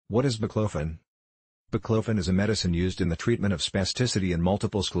What is baclofen? Baclofen is a medicine used in the treatment of spasticity in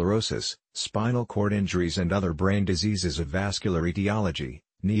multiple sclerosis, spinal cord injuries and other brain diseases of vascular etiology,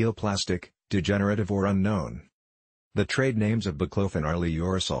 neoplastic, degenerative or unknown. The trade names of baclofen are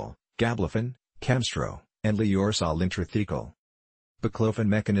Lioresal, Gablofen, Kemstro, and Lioresal Intrathecal. Baclofen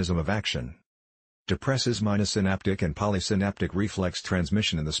mechanism of action. Depresses minosynaptic and polysynaptic reflex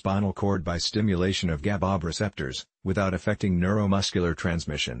transmission in the spinal cord by stimulation of GABA receptors, without affecting neuromuscular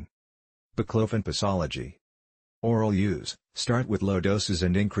transmission. Baclofen posology. Oral use, start with low doses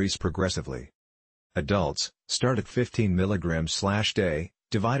and increase progressively. Adults, start at 15 mg/day,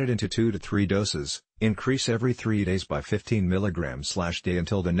 divided into 2 to 3 doses, increase every 3 days by 15 mg/day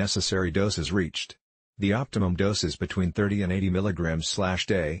until the necessary dose is reached. The optimum dose is between 30 and 80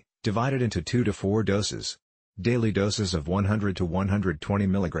 mg/day, divided into 2 to 4 doses. Daily doses of 100 to 120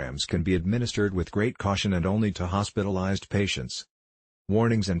 mg can be administered with great caution and only to hospitalized patients.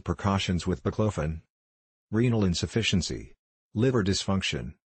 Warnings and precautions with baclofen. Renal insufficiency. Liver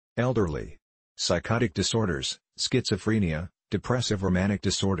dysfunction. Elderly. Psychotic disorders, schizophrenia, depressive or manic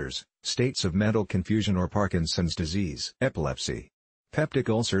disorders, states of mental confusion or Parkinson's disease. Epilepsy. Peptic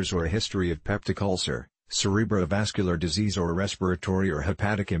ulcers or a history of peptic ulcer, cerebrovascular disease or respiratory or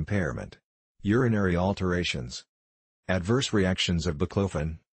hepatic impairment. Urinary alterations. Adverse reactions of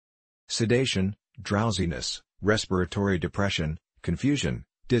baclofen. Sedation, drowsiness, respiratory depression, confusion,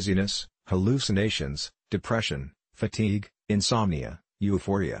 dizziness, hallucinations, depression, fatigue, insomnia,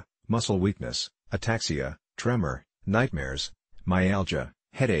 euphoria, muscle weakness, ataxia, tremor, nightmares, myalgia,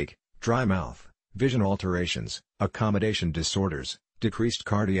 headache, dry mouth, vision alterations, accommodation disorders, decreased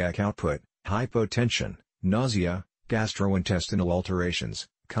cardiac output, hypotension, nausea, gastrointestinal alterations,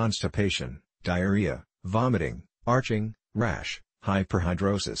 constipation, diarrhea, vomiting, arching, rash,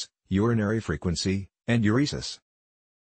 hyperhidrosis, urinary frequency, and uresis.